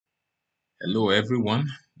Hello everyone,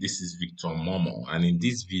 this is Victor Momo, and in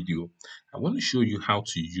this video I want to show you how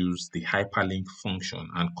to use the hyperlink function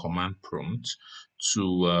and command prompt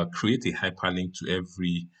to create a hyperlink to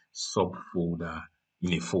every subfolder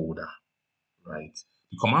in a folder, right?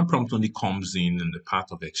 The command prompt only comes in the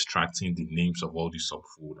part of extracting the names of all the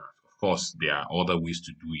subfolders. Of course, there are other ways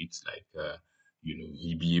to do it, like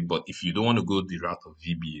VBA, but if you don't want to go the route of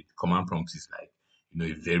VBA, the command prompt is like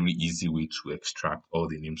a very easy way to extract all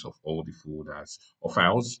the names of all the folders or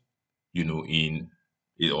files, in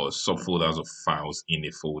or subfolders of files in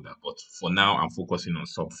a folder. But for now, I'm focusing on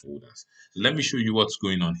subfolders. So let me show you what's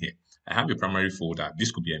going on here. I have a primary folder.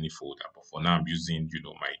 This could be any folder, but for now, I'm using,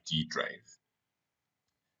 my D drive.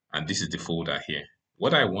 And this is the folder here.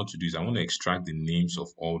 What I want to do is I want to extract the names of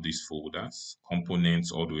all these folders,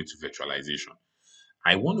 components, all the way to virtualization.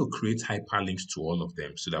 I want to create hyperlinks to all of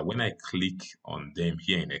them so that when I click on them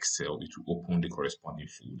here in Excel, it will open the corresponding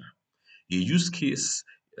folder. A use case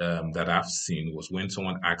that I've seen was when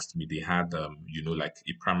someone asked me, they had, like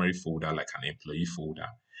a primary folder, like an employee folder,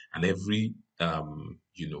 and every,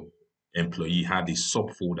 employee had a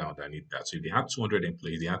subfolder underneath that. So if they had 200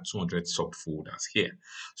 employees, they had 200 subfolders here.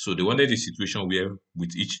 So they wanted a situation where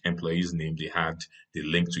with each employee's name, they had the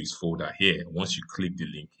link to his folder here. Once you click the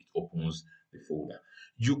link, it opens the folder.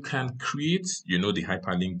 You can create, the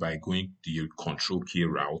hyperlink by going the control key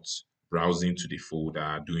route, browsing to the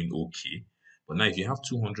folder, doing OK. But now, if you have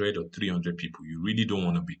 200 or 300 people, you really don't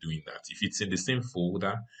want to be doing that. If it's in the same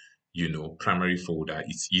folder, primary folder,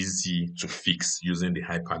 it's easy to fix using the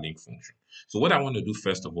hyperlink function. So what I want to do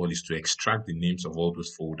first of all is to extract the names of all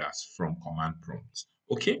those folders from command prompts.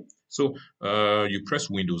 Okay, so you press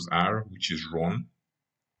Windows R, which is run,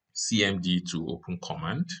 CMD to open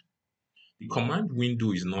command. The command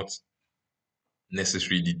window is not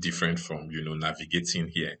necessarily different from navigating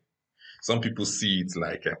here. Some people see it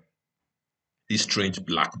like this strange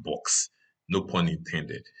black box, no pun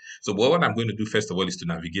intended. So what I'm going to do first of all is to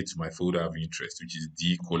navigate to my folder of interest, which is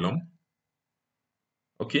D column.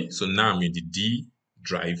 Okay, so now I'm in the D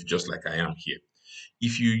drive just like I am here.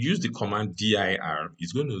 If you use the command dir,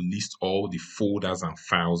 it's going to list all the folders and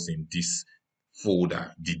files in this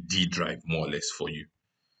folder, the D drive, more or less for you.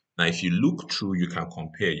 Now, if you look through, you can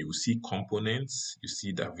compare. You will see components, you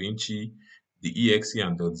see DaVinci, the exe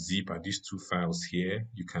and .zip are these two files here.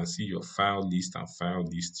 You can see your file list and file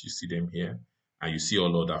list. You see them here, and you see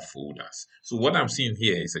all other folders. So what I'm seeing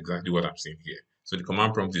here is exactly what I'm seeing here. So the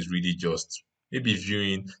command prompt is really just maybe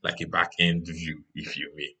viewing like a back-end view, if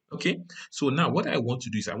you may. Okay. So now what I want to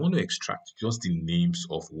do is I want to extract just the names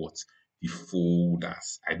of what? The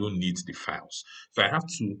folders. I don't need the files. So I have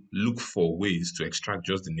to look for ways to extract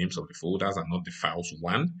just the names of the folders and not the files,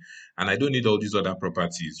 one. And I don't need all these other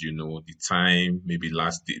properties, the time, maybe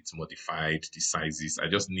last date modified, the sizes. I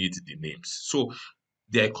just need the names. So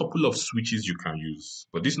there are a couple of switches you can use,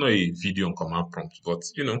 but this is not a video on command prompt, but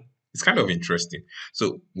it's kind of interesting.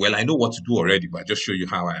 So, well, I know what to do already, but I just show you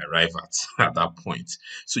how I arrive at that point.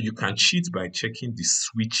 So you can cheat by checking the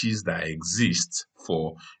switches that exist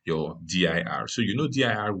for your dir. So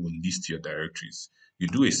dir will list your directories. You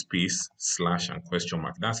do a space, slash, and question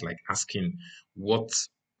mark. That's like asking what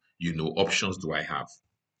options do I have.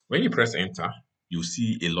 When you press enter, you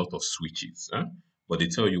see a lot of switches, but they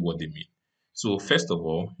tell you what they mean. So first of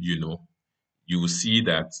all, you will see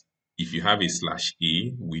that if you have a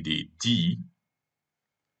 /a with a D,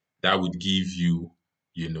 that would give you,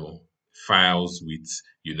 files with,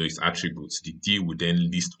 its attributes. The D would then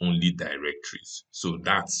list only directories. So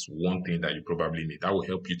that's one thing that you probably need. That will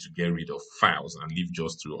help you to get rid of files and leave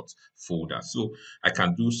just what? Folders. So I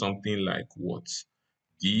can do something like what?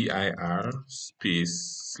 dir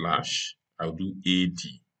space slash, I'll do ad.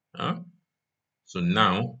 Huh? So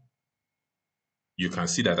now you can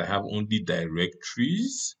see that I have only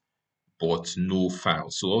directories but no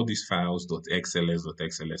files. So all these files .xls,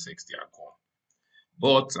 .xlsx, they are gone.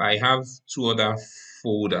 But I have two other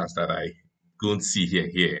folders that I don't see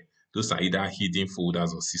here. Those are either hidden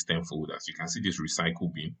folders or system folders. You can see this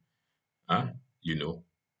recycle bin.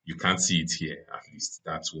 You can't see it here, at least.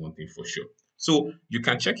 That's one thing for sure. So you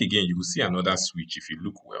can check again. You will see another switch if you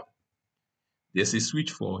look well. There's a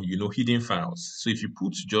switch for, hidden files. So if you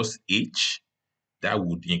put just H, that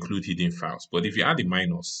would include hidden files. But if you add a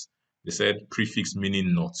minus, they said prefix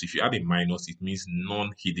meaning not. If you add a minus, it means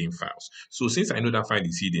non-hidden files. So since I know that file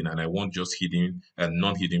is hidden and I want just hidden and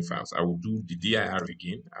non-hidden files, I will do the dir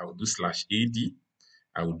again. I will do /ad.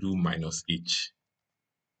 I will do -h.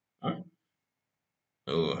 Huh?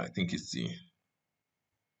 Oh, I think it's the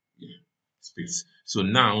space. So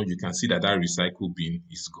now you can see that recycle bin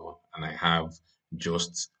is gone and I have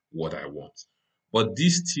just what I want. but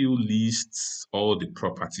this still lists all the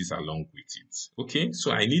properties along with it. Okay,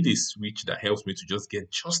 so I need a switch that helps me to just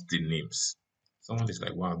get just the names. Someone is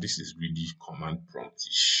like, wow, this is really command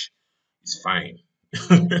promptish. It's fine.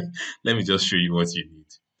 Let me just show you what you need.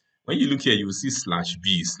 When you look here, you will see slash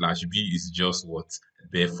B. Slash B is just what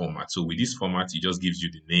their format. So with this format, it just gives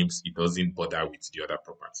you the names. It doesn't bother with the other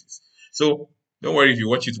properties. So don't worry, if you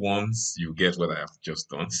watch it once, you get what I have just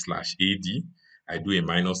done. Slash AD. I do a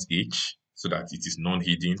minus H so that it is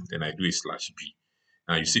non-hidden. Then I do a slash B.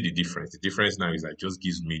 Now you see the difference. The difference now is that it just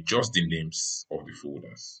gives me just the names of the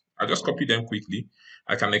folders. I just copy them quickly.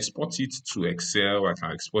 I can export it to Excel. I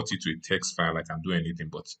can export it to a text file. I can do anything,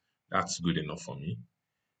 but that's good enough for me.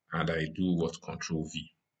 And I do what Control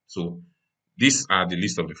V. So these are the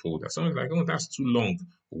list of the folders. Someone's like, oh, that's too long.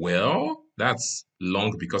 Well, that's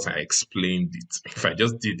long because I explained it. If I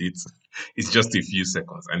just did it, it's just a few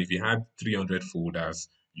seconds. And if you had 300 folders,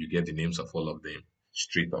 you get the names of all of them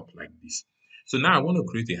straight up like this. So now I want to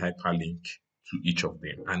create a hyperlink to each of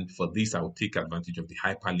them. And for this, I will take advantage of the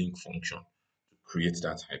hyperlink function to create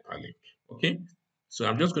that hyperlink. Okay. So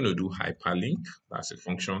I'm just going to do hyperlink. That's a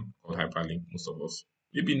function called hyperlink. Most of us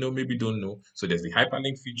maybe know, maybe don't know. So there's the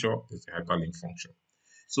hyperlink feature, there's the hyperlink function.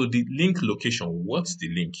 So the link location, what's the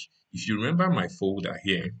link? If you remember my folder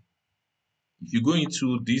here, if you go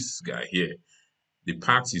into this guy here, the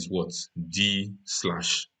path is what? D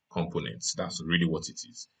slash components. That's really what it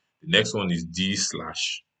is. The next one is D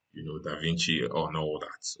slash, DaVinci and all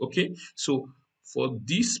that. Okay. So for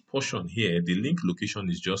this portion here, the link location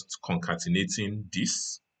is just concatenating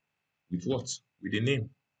this with what? With the name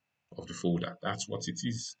of the folder. That's what it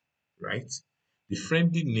is, right? The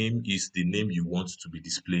friendly name is the name you want to be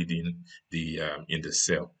displayed in the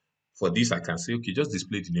cell. For this, I can say, okay, just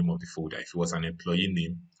display the name of the folder. If it was an employee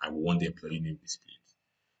name, I will want the employee name displayed.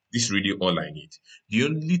 This is really all I need. The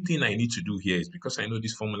only thing I need to do here is because I know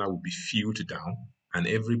this formula will be filled down and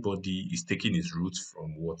everybody is taking its roots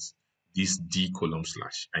from what? This D column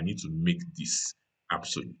slash. I need to make this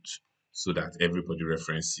absolute so that everybody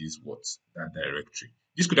references what? That directory.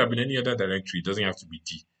 This could have been any other directory. It doesn't have to be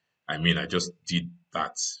D. I mean, I just did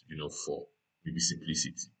that, for maybe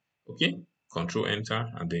simplicity. Okay? Control Enter,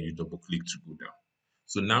 and then you double click to go down.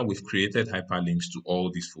 So now we've created hyperlinks to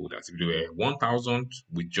all these folders. If there were 1,000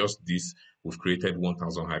 with just this, we've created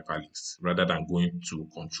 1,000 hyperlinks rather than going to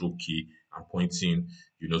Control key and pointing,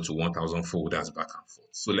 to 1,000 folders back and forth.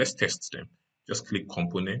 So let's test them. Just click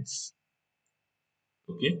Components.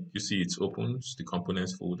 Okay, you see it opens the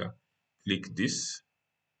Components folder. Click this.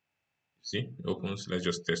 See, it opens. Let's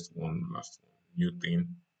just test one last one. New thing.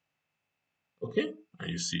 Okay, and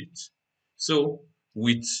you see it. So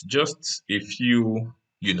with just a few,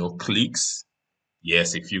 clicks,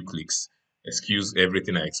 yes, a few clicks. Excuse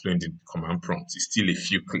everything I explained in the command prompt. It's still a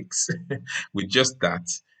few clicks. With just that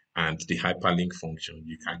and the hyperlink function,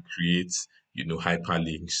 you can create,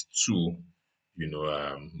 hyperlinks to,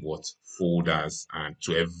 what folders and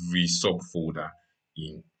to every subfolder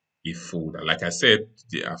in a folder. Like I said,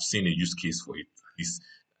 I've seen a use case for it. At least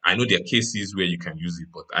I know there are cases where you can use it,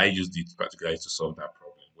 but I used it particularly to solve that problem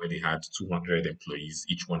where they had 200 employees,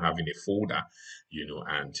 each one having a folder,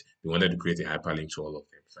 and they wanted to create a hyperlink to all of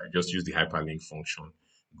them. So I just used the hyperlink function,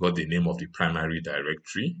 got the name of the primary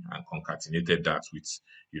directory, and concatenated that with,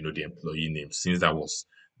 the employee name, since that was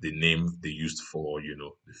the name they used for,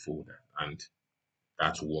 the folder. And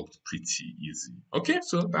that worked pretty easy. Okay,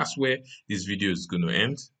 so that's where this video is going to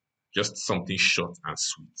end. Just something short and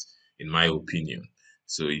sweet, in my opinion.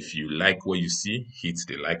 So if you like what you see, hit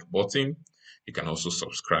the like button. You can also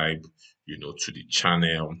subscribe, to the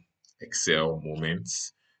channel Excel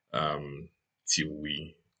Moments, till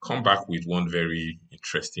we come back with one very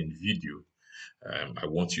interesting video. I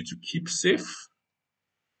want you to keep safe.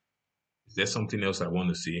 Is there something else I want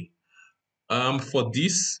to say? For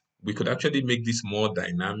this, we could actually make this more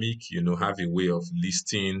dynamic, have a way of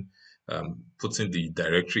listing, putting the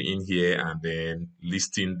directory in here and then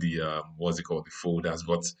listing the, what's it called, the folders,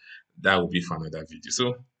 but that will be for another video.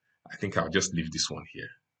 So I think I'll just leave this one here.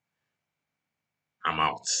 I'm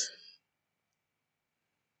out.